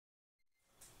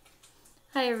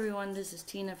Hi everyone, this is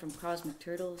Tina from Cosmic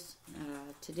Turtles.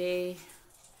 Today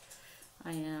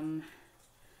I am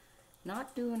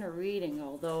not doing a reading,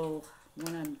 although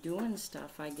when I'm doing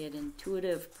stuff I get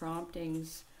intuitive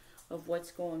promptings of what's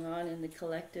going on in the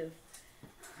collective.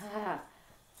 My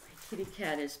kitty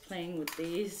cat is playing with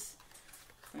these.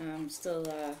 I'm still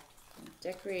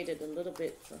decorated a little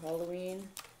bit for Halloween.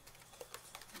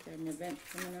 Got an event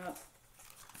coming up,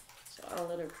 so I'll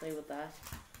let her play with that.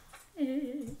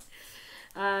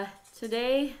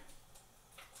 Today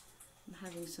I'm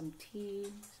having some tea,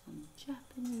 some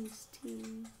Japanese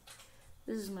tea.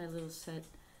 This is my little set.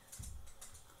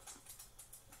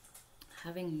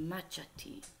 Having matcha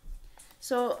tea.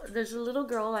 So there's a little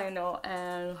girl I know,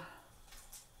 and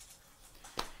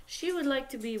she would like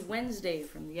to be Wednesday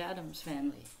from the Addams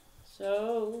Family.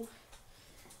 So,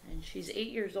 and she's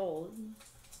 8 years old.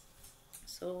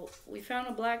 So we found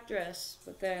a black dress,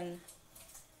 but then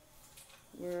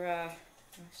I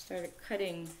started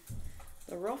cutting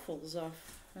the ruffles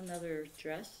off another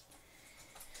dress,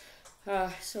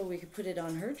 so we could put it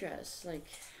on her dress. Like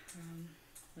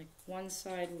one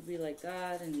side would be like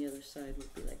that, and the other side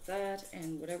would be like that,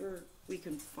 and whatever we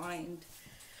can find,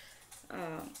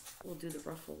 we'll do the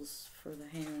ruffles for the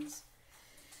hands.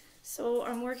 So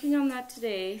I'm working on that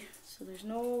today. So there's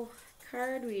no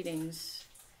card readings.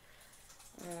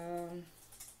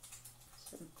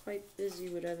 So I'm quite busy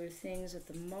with other things at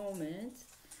the moment,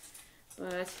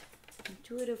 but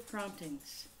intuitive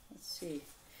promptings. Let's see.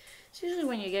 It's usually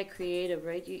when you get creative,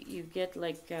 right? You get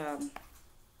like,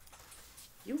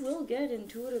 you will get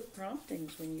intuitive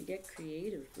promptings when you get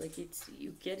creative. Like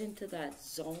you get into that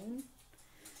zone,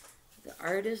 the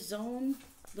artist zone.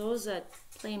 Those that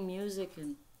play music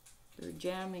and they're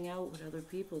jamming out with other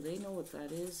people, they know what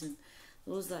that is. And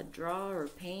those that draw or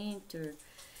paint or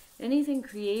anything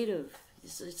creative,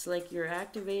 it's like you're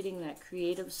activating that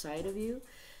creative side of you.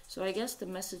 So I guess the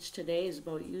message today is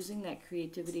about using that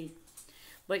creativity,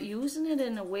 but using it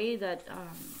in a way that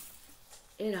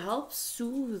it helps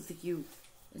soothe you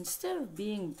instead of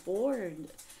being bored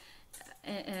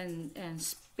and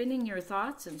spinning your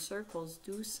thoughts in circles.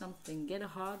 Do something, get a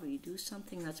hobby, do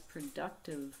something that's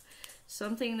productive.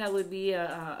 Something that would be,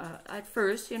 at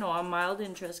first, a mild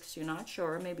interest because you're not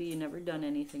sure. Maybe you've never done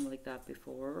anything like that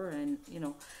before, and,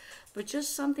 but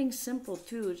just something simple,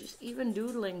 too. Just even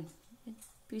doodling,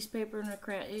 piece of paper and a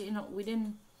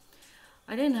crayon.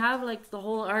 I didn't have, like, the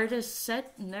whole artist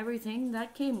set and everything.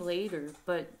 That came later,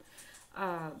 but,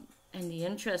 and the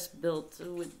interest built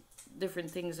with different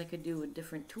things I could do with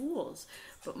different tools.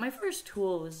 But my first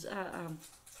tool was a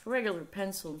regular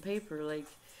pencil and paper, like,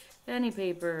 any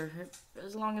paper,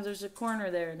 as long as there's a corner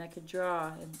there and I could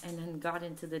draw, and then got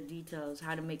into the details,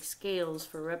 how to make scales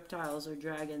for reptiles or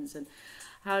dragons, and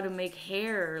how to make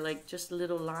hair, like just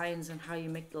little lines, and how you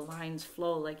make the lines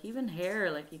flow. Like even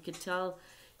hair, like you could tell,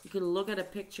 you could look at a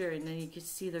picture and then you could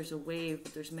see there's a wave,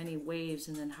 but there's many waves,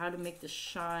 and then how to make the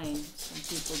shine.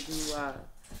 Some people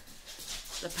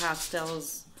do the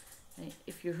pastels. And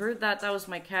if you heard that, that was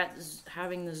my cat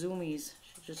having the zoomies.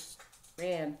 She just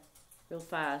ran real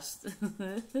fast.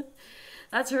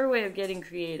 That's her way of getting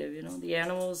creative, The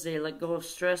animals, they let go of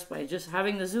stress by just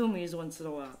having the zoomies once in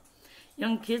a while.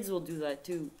 Young kids will do that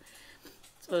too.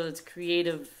 So it's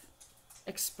creative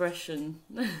expression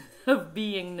of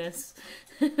beingness.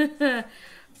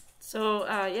 So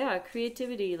yeah,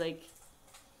 creativity, like,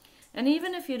 and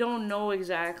even if you don't know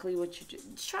exactly what you do,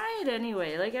 try it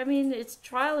anyway. Like, I mean, it's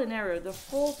trial and error. The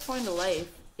whole point of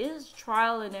life is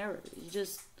trial and error. You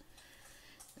just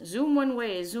zoom one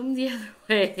way, zoom the other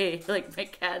way, like my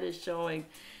cat is showing,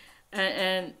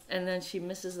 and then she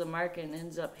misses the mark and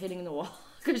ends up hitting the wall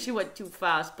because she went too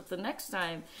fast. But the next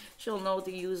time she'll know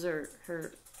to use her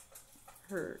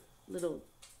little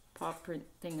paw print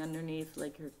thing underneath,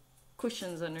 like her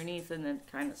cushions underneath, and then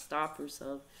kind of stop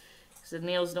herself because the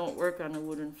nails don't work on a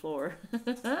wooden floor.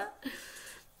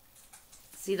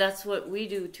 See, that's what we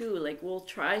do too. Like, we'll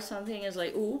try something, it's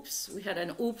like, oops, we had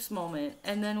an oops moment,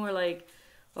 and then we're like,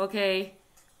 okay,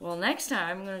 well, next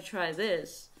time I'm going to try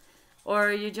this.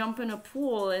 Or you jump in a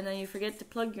pool and then you forget to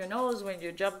plug your nose when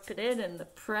you're jumping in, and the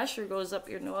pressure goes up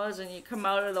your nose and you come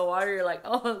out of the water, you're like,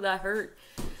 oh, that hurt.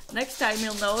 Next time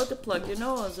you'll know to plug your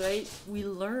nose, right? We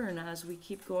learn as we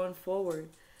keep going forward.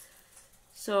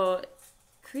 So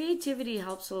creativity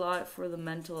helps a lot for the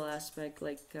mental aspect.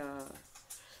 Like,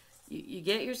 you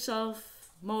get yourself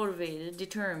motivated,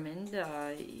 determined.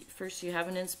 First you have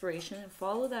an inspiration, and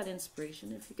follow that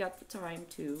inspiration if you got the time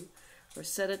to, or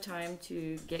set a time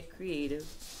to get creative.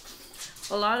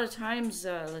 a lot of times,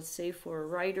 let's say for a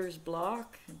writer's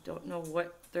block, don't know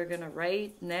what they're gonna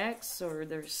write next, or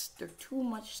they're too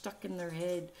much stuck in their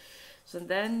head. So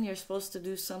then you're supposed to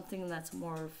do something that's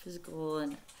more physical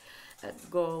and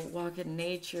go walk in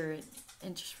nature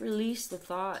and just release the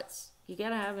thoughts. You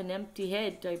gotta have an empty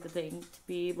head type of thing to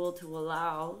be able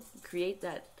to create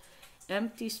that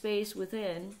empty space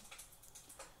within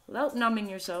without numbing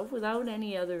yourself, without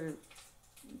any other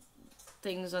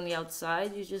things on the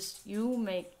outside. You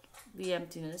make the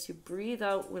emptiness, you breathe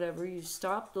out whatever, you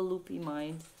stop the loopy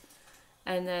mind,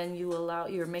 and then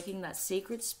you're making that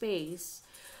sacred space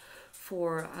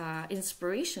for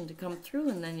inspiration to come through,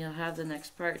 and then you'll have the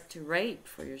next part to write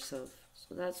for yourself.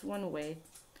 So that's one way.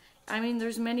 I mean,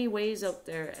 there's many ways out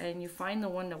there, and you find the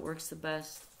one that works the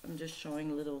best. I'm just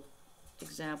showing little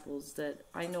examples that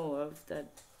I know of that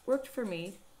worked for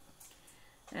me.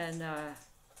 And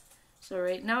so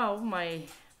right now my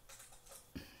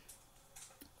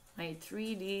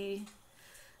 3D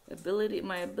ability,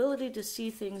 my ability to see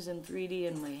things in 3D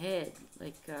in my head,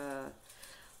 like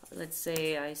let's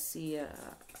say I see a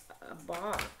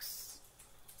box.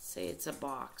 Say it's a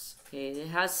box, okay, it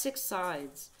has 6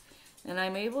 sides, and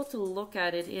I'm able to look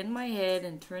at it in my head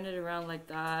and turn it around like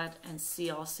that and see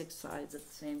all 6 sides at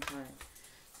the same time.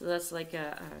 So that's like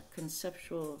a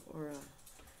conceptual or a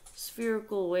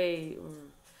spherical way, or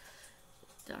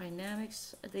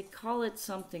dynamics, they call it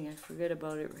something, I forget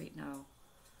about it right now,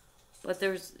 but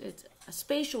it's a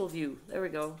spatial view. There we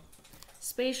go,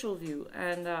 spatial view.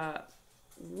 And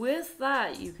with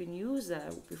that, you can use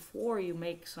that before you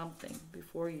make something,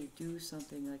 before you do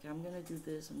something, like I'm gonna do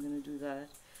this, I'm gonna do that.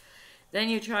 Then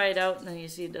you try it out and then you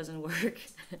see it doesn't work.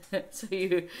 So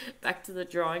you back to the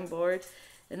drawing board.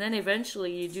 And then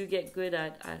eventually you do get good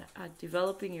at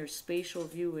developing your spatial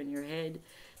view in your head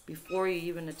before you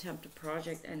even attempt a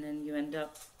project, and then you end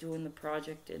up doing the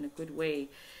project in a good way,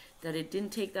 that it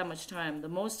didn't take that much time. The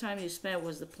most time you spent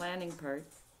was the planning part.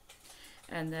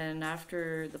 And then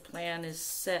after the plan is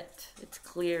set, it's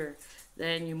clear,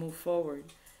 then you move forward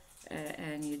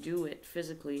and you do it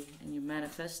physically and you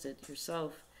manifest it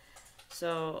yourself.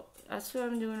 So that's what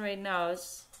I'm doing right now.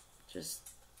 It's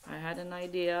just, I had an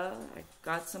idea, I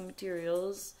got some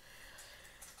materials,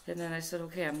 and then I said,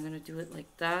 okay, I'm going to do it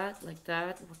like that, like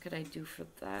that. What could I do for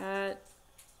that?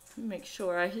 Make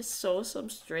sure I sew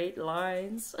some straight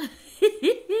lines.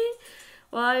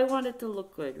 Well, I want it to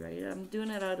look good, right? I'm doing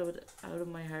it out of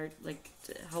my heart, like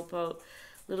to help out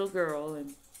little girl,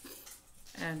 and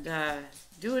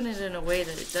doing it in a way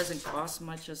that it doesn't cost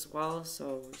much as well,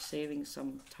 so we're saving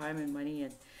some time and money.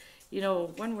 And you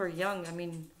know, when we're young, I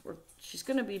mean, she's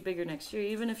going to be bigger next year.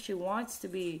 Even if she wants to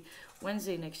be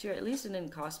Wednesday next year, at least it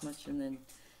didn't cost much, and then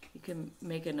you can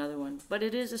make another one. But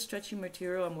it is a stretchy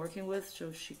material I'm working with,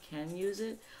 so she can use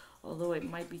it, although it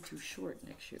might be too short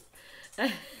next year.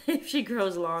 If she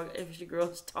grows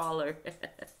taller.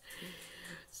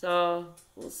 So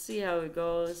we'll see how it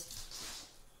goes.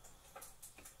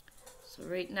 So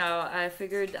right now I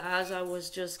figured, as I was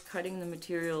just cutting the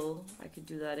material, I could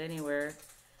do that anywhere,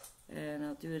 and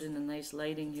I'll do it in a nice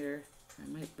lighting here. I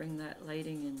might bring that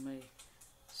lighting in my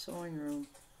sewing room.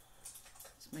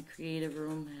 It's my creative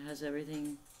room. It has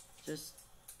everything.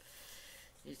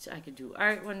 I could do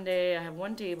art one day. I have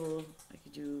one table. I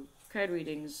could do card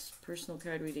readings, personal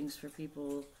card readings for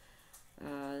people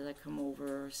that come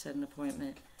over or set an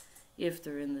appointment if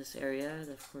they're in this area.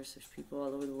 Of course, there's people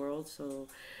all over the world. So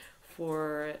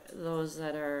for those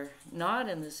that are not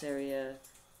in this area,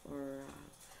 or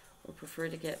prefer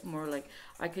to get more, like,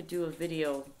 I could do a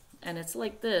video, and it's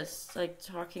like this, like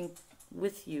talking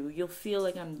with you. You'll feel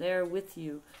like I'm there with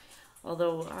you,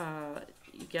 although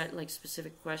you get like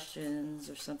specific questions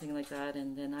or something like that,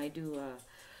 and then I do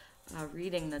a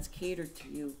reading that's catered to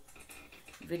you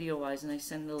video wise, and I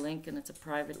send the link, and it's a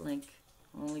private link,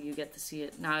 only you get to see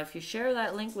it. Now if you share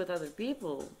that link with other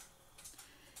people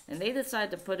and they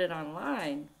decide to put it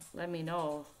online, let me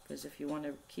know, because if you want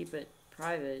to keep it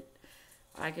private,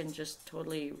 I can just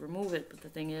totally remove it. But the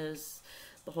thing is,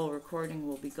 the whole recording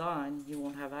will be gone. You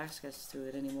won't have access to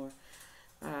it anymore.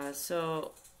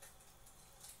 So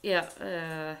yeah,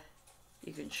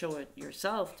 you can show it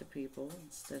yourself to people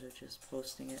instead of just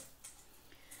posting it.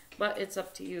 But it's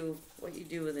up to you what you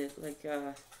do with it. Like,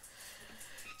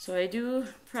 so I do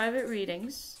private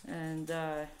readings, and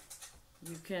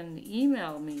you can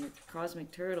email me at Cosmic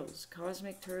Turtles,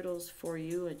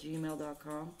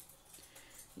 cosmicturtlesforyou@gmail.com.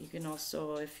 You can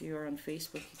also, if you're on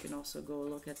Facebook, you can also go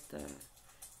look at the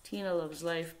Tina Loves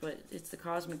Life, but it's the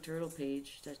Cosmic Turtle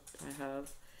page that I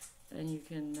have, and you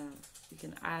can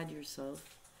add yourself.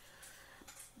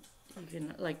 You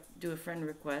can like do a friend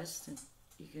request, and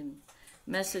you can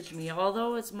message me.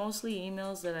 Although it's mostly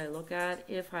emails that I look at.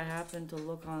 If I happen to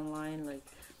look online, like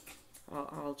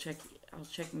I'll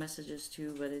check messages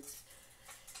too. But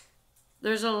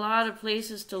there's a lot of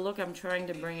places to look. I'm trying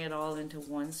to bring it all into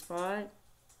one spot.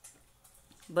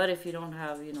 But if you don't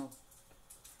have, you know,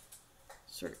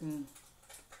 if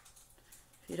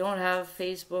you don't have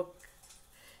Facebook,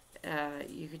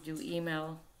 you could do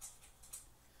email.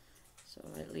 So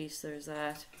at least there's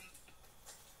that.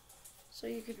 So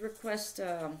you could request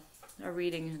a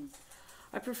reading. And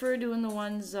I prefer doing the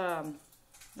ones on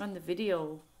the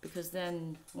video, because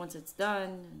then once it's done,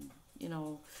 and, you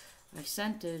know, I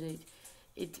sent it,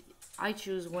 I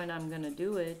choose when I'm going to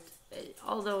do it.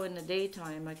 Although in the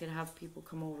daytime I could have people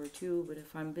come over too, but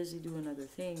if I'm busy doing other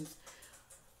things,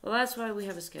 well, that's why we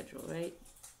have a schedule, right?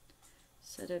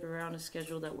 Set it around a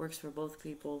schedule that works for both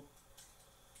people.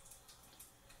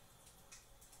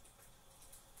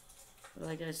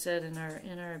 Like I said,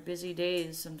 in our busy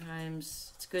days,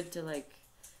 sometimes it's good to, like,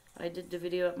 I did the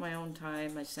video at my own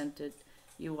time, I sent it,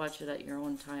 you watch it at your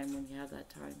own time when you have that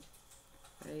time,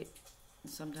 right?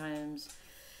 And sometimes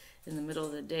in the middle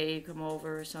of the day you come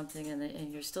over or something,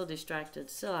 and you're still distracted,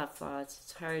 still have thoughts,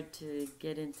 it's hard to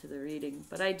get into the reading.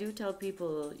 But I do tell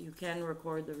people you can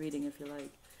record the reading if you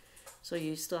like, so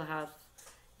you still have,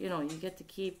 you know, you get to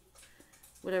keep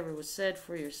whatever was said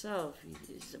for yourself.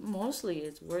 Mostly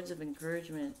it's words of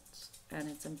encouragement, and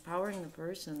it's empowering the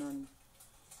person on,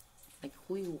 like,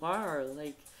 who you are.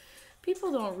 Like,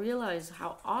 people don't realize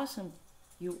how awesome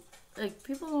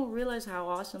people don't realize how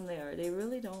awesome they are. They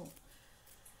really don't.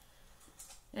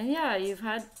 And yeah, you've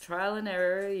had trial and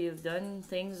error, you've done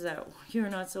things that you're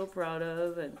not so proud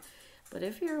of, but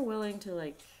if you're willing to,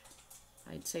 like,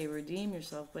 I'd say redeem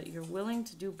yourself, but you're willing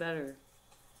to do better.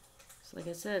 Like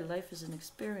I said, life is an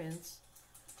experience.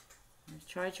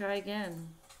 Try again.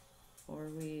 Or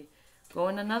we go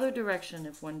in another direction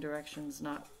if one direction's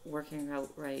not working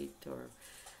out right. Or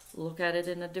look at it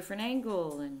in a different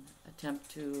angle and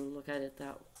attempt to look at it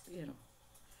that, you know.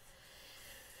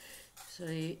 So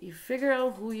you figure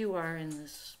out who you are in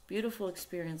this beautiful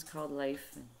experience called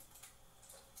life.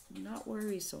 And not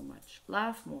worry so much.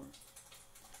 Laugh more.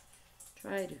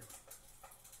 Try to.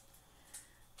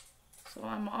 So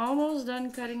I'm almost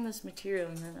done cutting this material,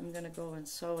 and then I'm going to go and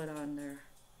sew it on there.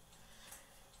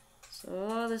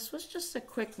 So this was just a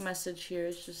quick message here.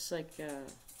 It's just like,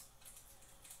 because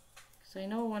I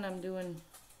know when I'm doing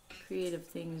creative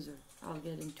things, or I'll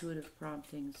get intuitive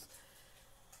promptings.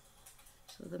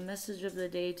 So the message of the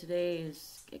day today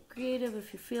is get creative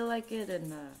if you feel like it,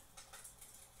 and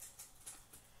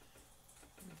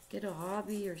get a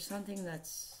hobby or something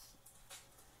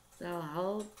that'll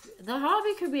help. The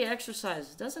hobby could be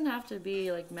exercise. It doesn't have to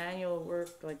be like manual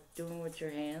work, like doing with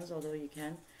your hands, although you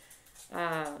can.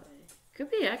 It could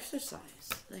be exercise.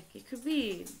 Like, it could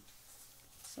be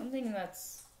something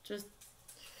that's just...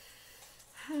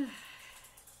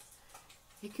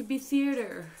 It could be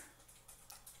theater.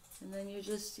 And then you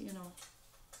just, you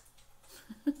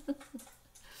know...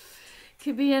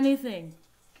 Could be anything.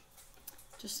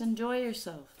 Just enjoy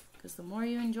yourself. Because the more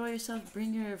you enjoy yourself,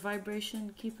 bring your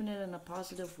vibration, keeping it in a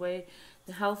positive way,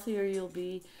 the healthier you'll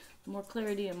be, the more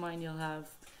clarity of mind you'll have.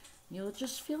 You'll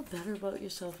just feel better about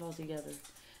yourself altogether.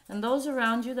 And those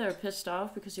around you that are pissed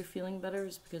off because you're feeling better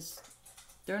is because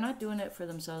they're not doing it for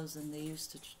themselves, and they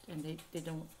used to, and they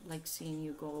don't like seeing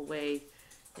you go away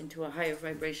into a higher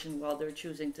vibration while they're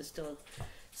choosing to still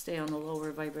stay on the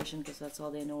lower vibration because that's all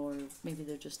they know, or maybe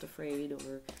they're just afraid,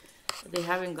 or they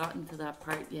haven't gotten to that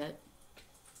part yet.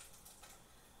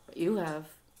 But you have.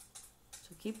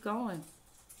 So keep going.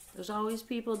 There's always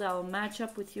people that will match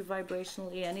up with you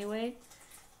vibrationally anyway,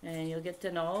 and you'll get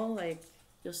to know, like,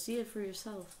 you'll see it for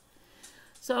yourself.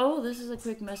 So this is a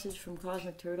quick message from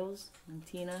Cosmic Turtles. I'm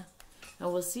Tina,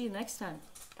 and we'll see you next time.